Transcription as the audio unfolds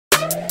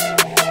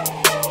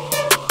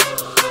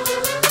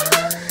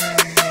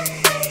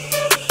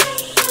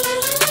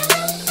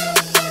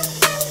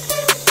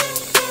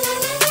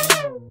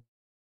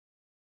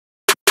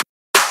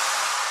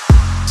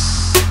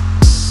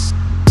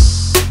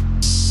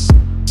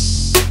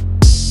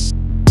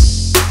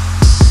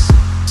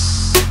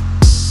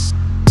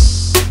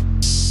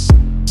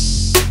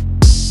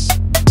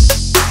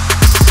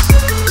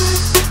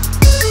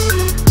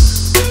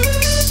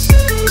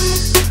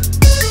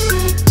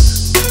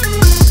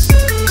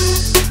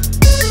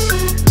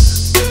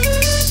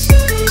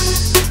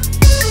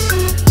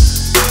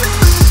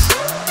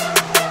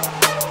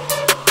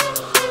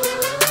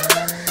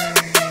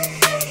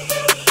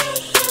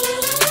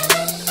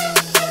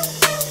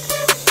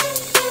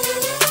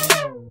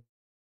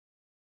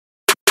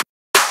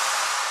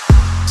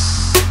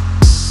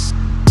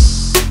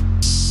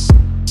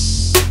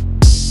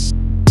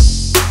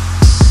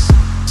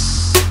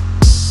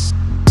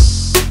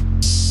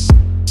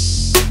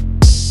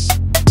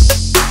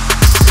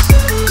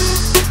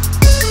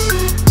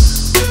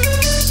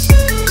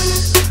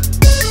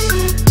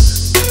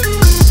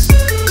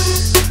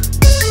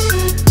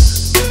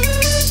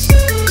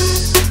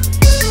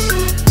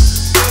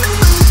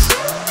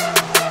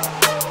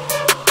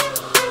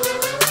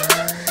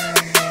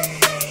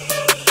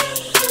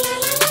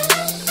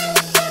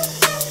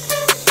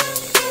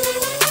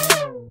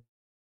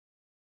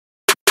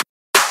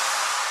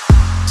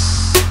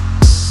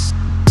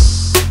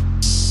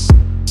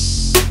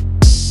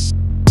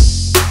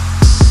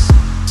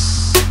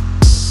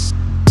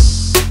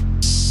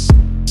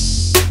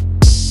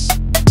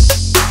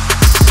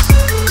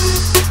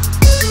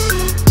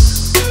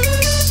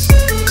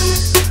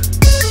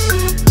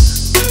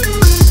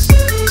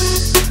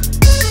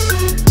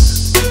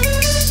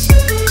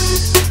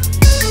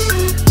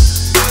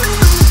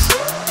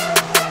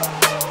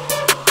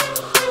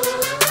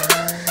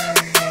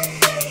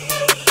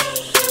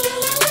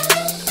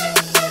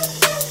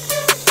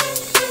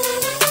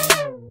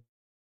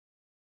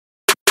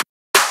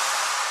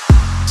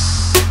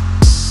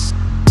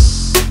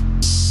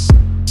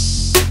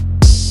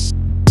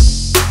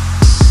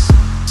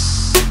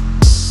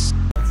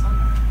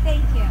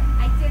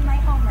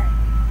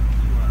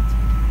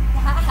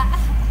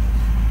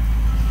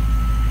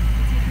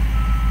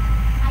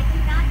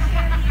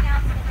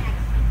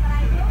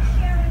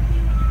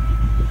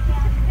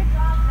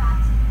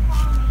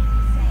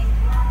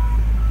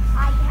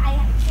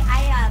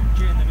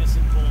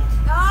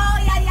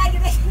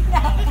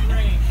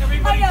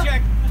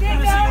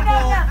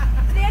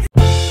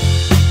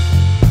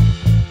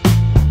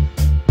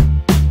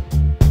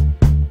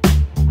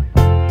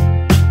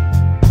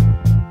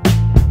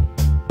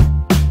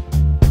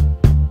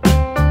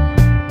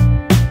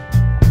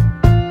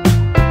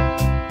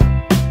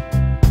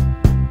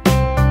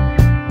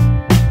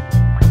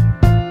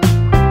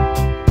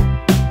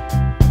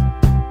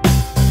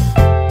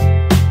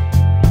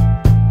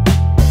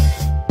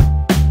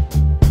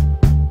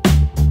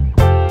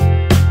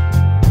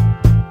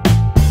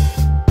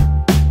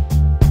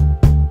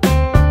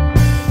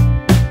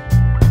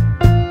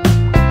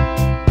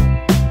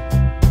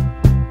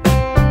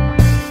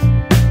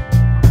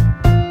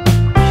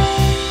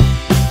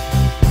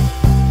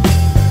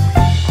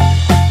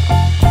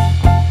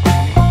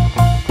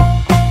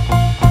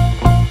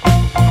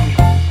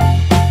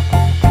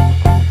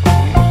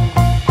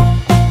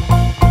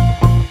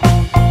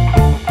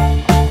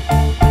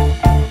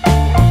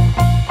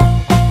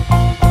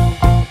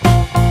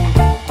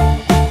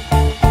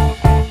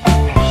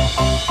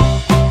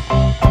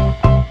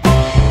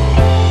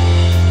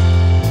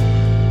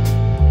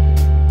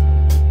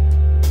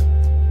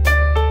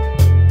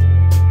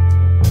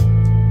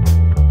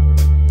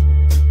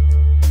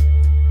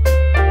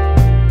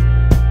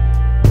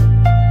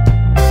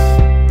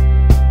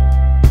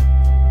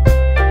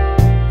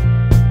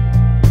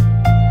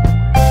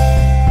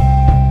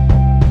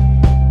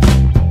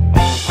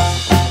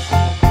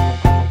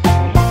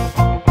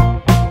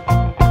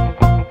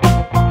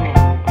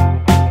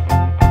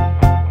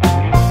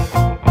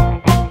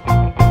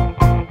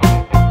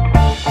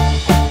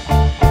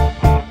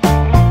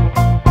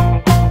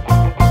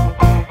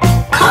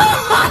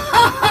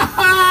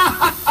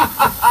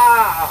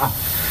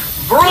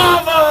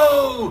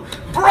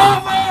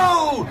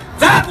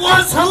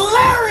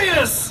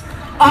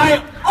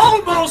I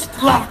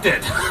almost loved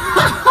it.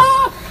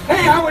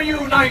 Hey, how are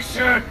you, nice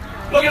shirt?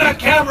 Look at that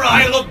camera,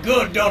 I look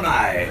good, don't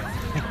I?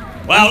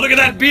 Wow, look at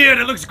that beard,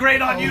 it looks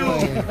great on you.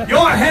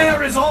 Your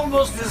hair is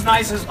almost as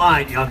nice as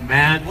mine, young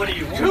man. What are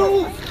you,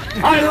 2?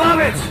 I love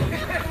it.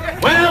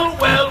 Well,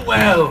 well,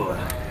 well.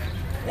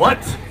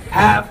 What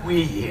have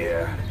we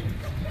here?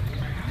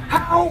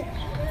 How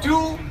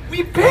do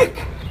we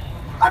pick?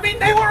 I mean,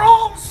 they were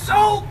all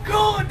so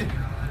good.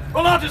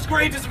 Well, not as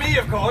great as me,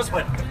 of course,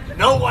 but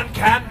no one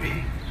can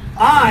be.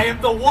 I am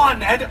the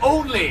one and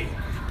only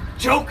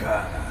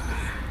Joker.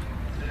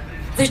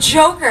 The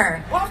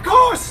Joker? Well, of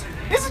course.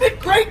 Isn't it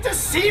great to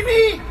see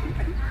me?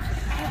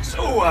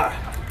 So,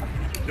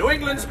 New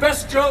England's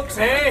best jokes,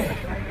 eh?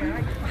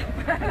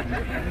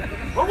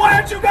 Well, why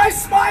aren't you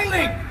guys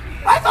smiling?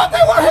 I thought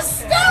they were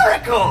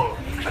hysterical.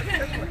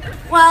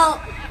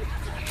 Well,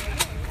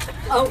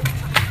 oh.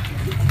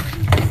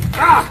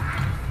 Ah.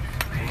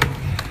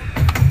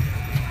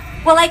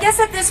 Well, I guess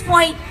at this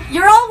point,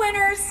 you're all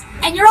winners,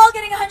 and you're all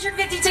getting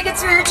 150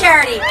 tickets for your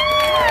charity.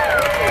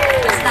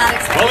 Just not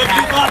expecting Well, if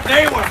you that. thought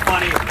they were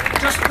funny,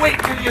 just wait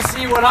till you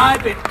see what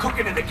I've been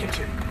cooking in the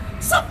kitchen.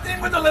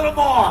 Something with a little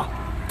more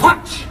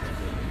punch.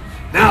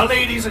 Now,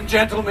 ladies and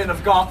gentlemen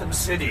of Gotham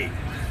City,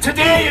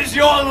 today is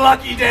your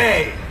lucky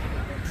day.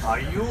 Are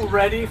you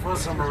ready for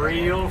some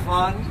real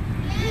fun?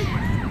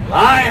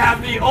 I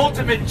have the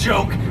ultimate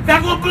joke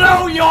that will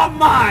blow your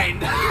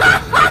mind.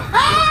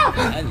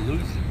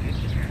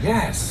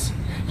 Yes.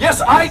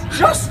 Yes, I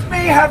just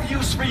may have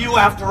use for you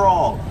after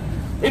all.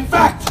 In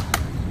fact,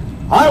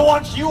 I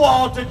want you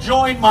all to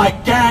join my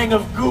gang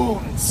of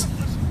goons.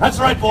 That's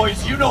right,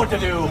 boys, you know what to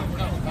do.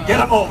 Get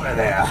them over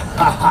there.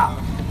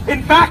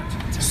 In fact,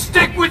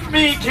 stick with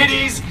me,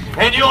 kiddies,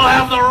 and you'll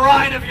have the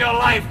ride of your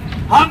life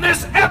on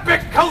this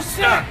epic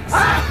coaster.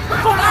 5,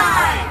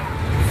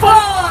 4,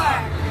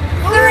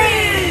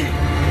 3,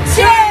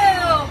 2,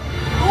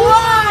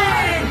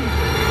 1,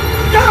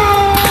 go!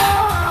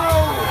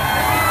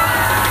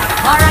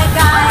 All right,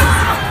 guys.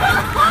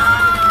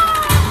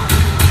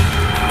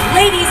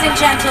 Ladies and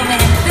gentlemen,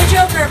 the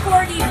Joker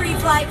 4D Free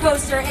Fly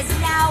Coaster is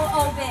now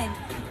open.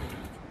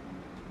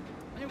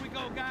 Here we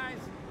go, guys.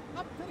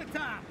 Up to the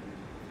top.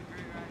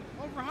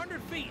 Over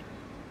 100 feet.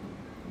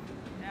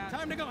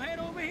 Time to go head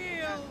over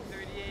heels.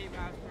 38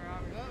 miles per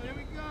hour. Oh, here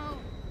we go.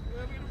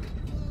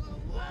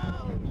 Whoa,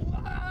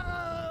 whoa,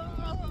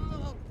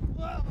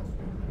 whoa,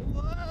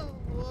 whoa,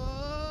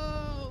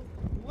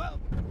 whoa,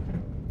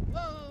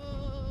 whoa.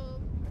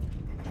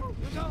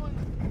 We're going.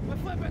 We're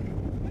flipping.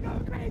 We're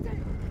going crazy.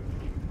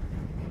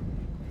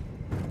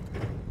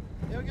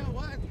 Here we go.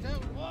 1, 2,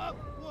 whoa,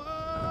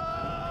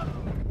 whoa.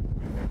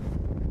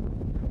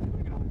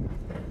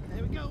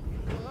 There we go.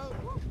 Whoa.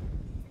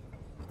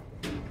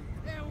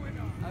 There we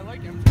go. I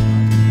like him.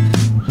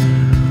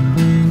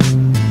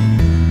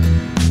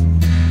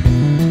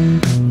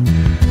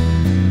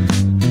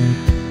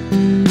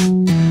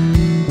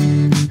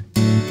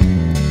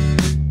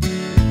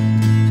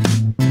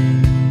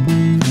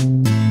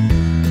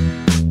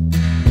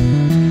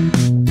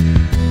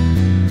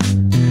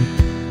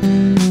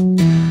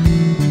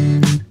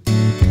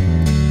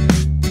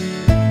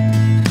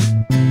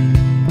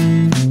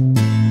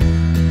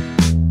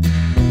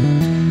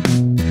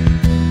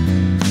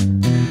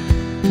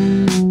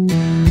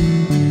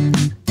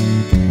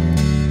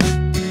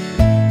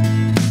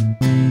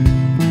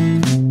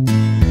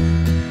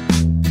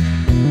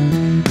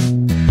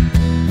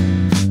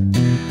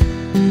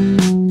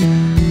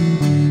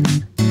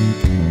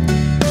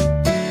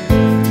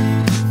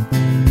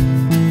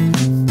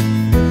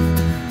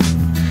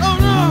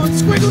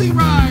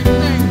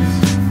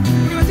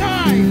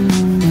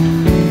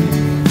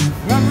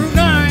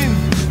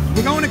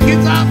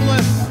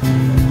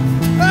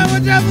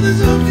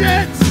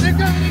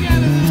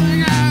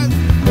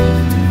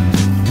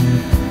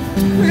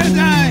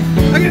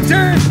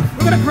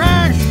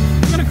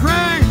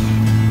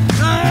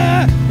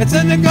 It's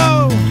in the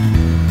go.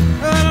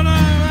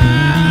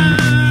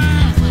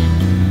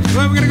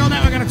 Well, we're gonna go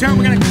that way. We're gonna turn.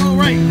 We're gonna go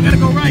right. We gotta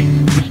go right.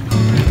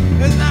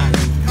 It's not.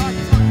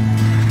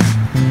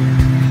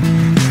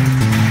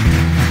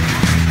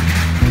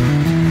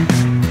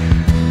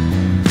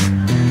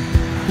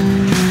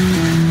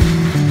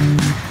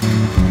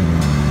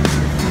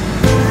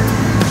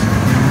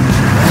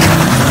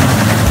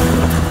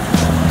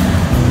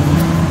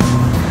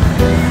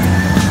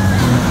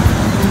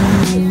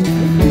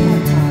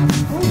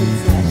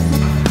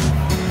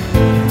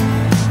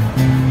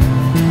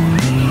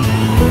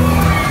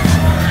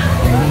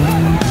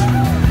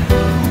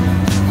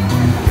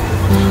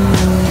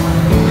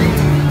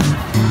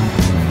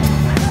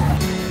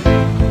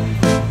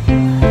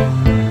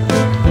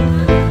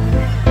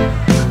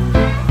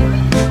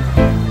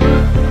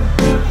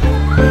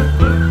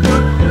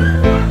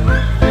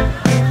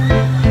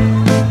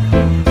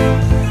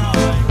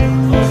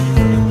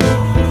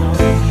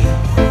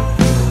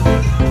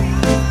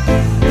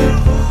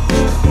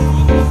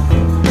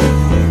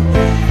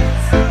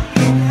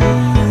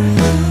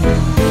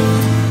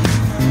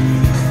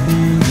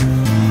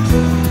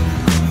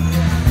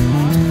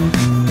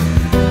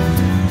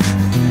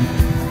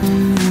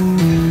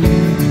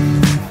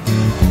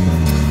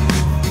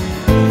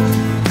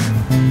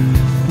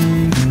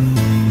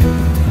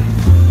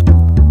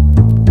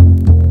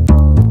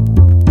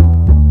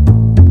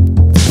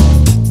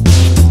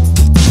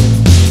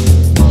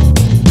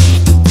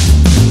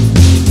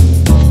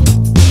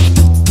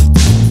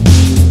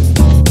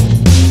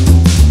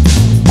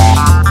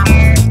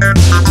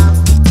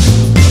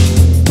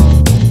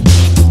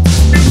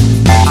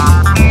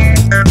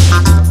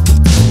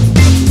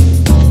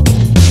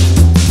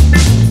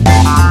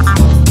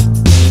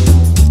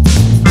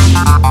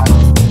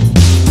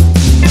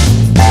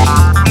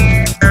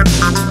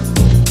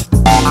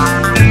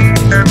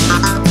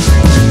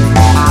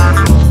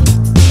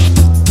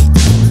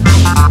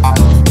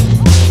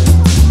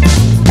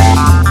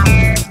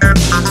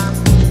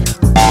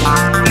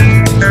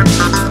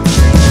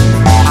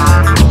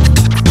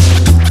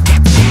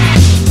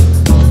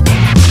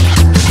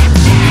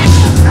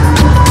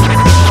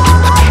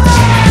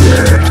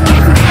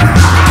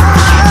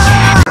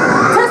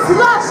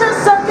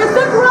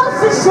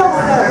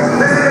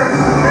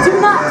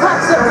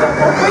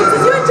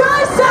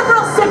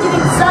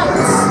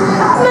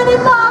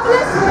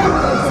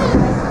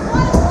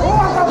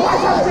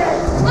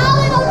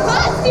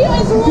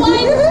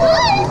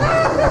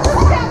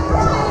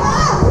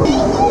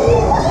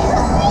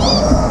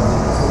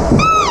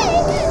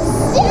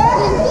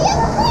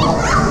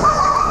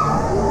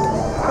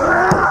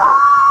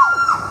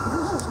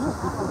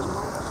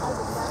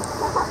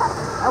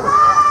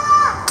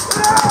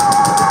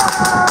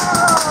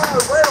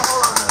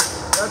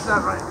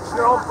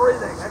 stop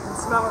breathing. I can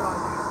smell it on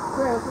you.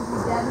 True, because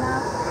he's dead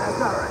now? That's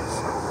not right.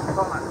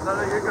 Hold on.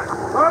 No, you're good.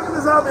 Welcome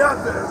to Zombie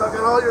Outfitters. I've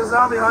got all your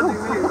zombie hunting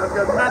needs. I've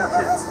got med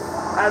kits.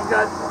 I've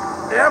got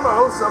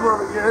ammo somewhere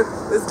over here.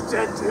 This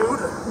dead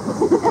dude.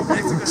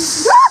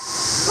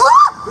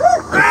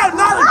 Man,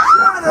 not a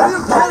shot! Are you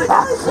kidding?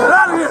 Get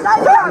out of here!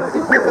 Get out of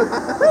here!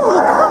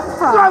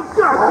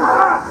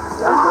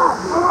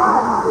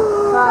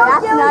 Oh,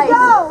 that's nice.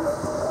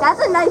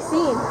 That's a nice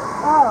scene.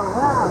 Oh,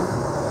 wow.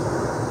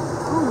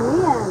 Oh,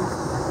 man.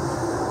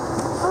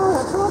 Oh,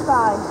 that poor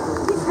guy.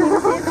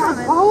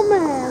 Oh,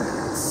 man.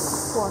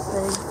 Poor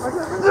thing.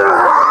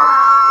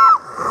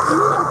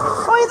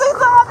 Oh, he's a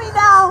zombie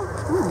now.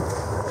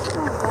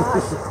 Oh,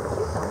 God.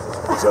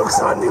 Joke's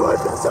on you,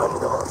 I've been zombie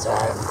the whole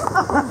time.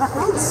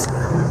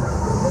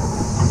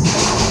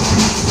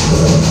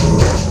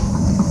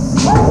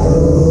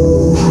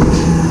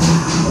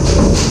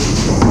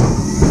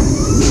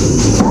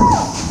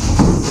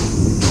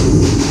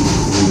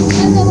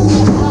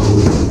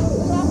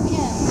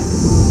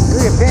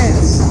 Look at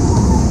Vince.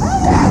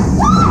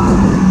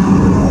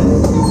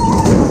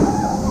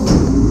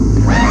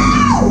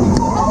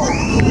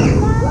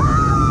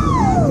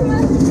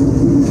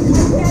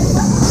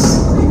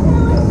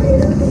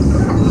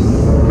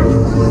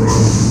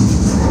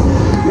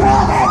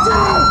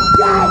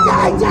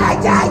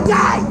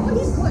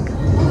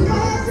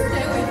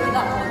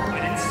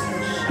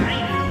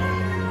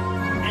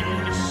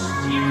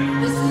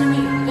 Listen to me.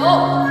 Go.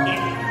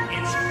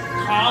 It's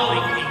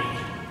calling me.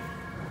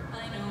 I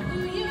know who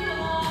you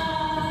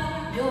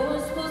are. You're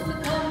supposed to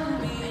come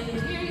to me, and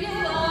here you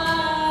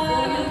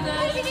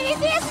are. Did you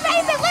see his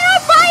face? It lit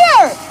on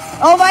fire!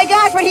 Oh my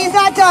gosh, but he's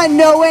not done.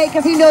 No way,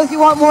 because he knows you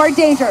want more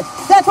danger.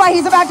 That's why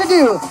he's about to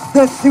do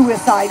the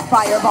suicide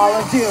fireball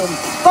of doom.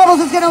 Bubbles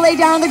is going to lay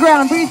down on the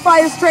ground, breathe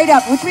fire straight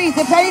up, which means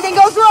if anything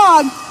goes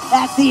wrong,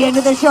 that's the end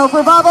of the show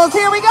for Bubbles.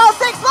 Here we go,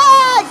 6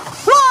 flags!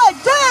 1,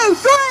 2,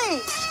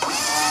 3!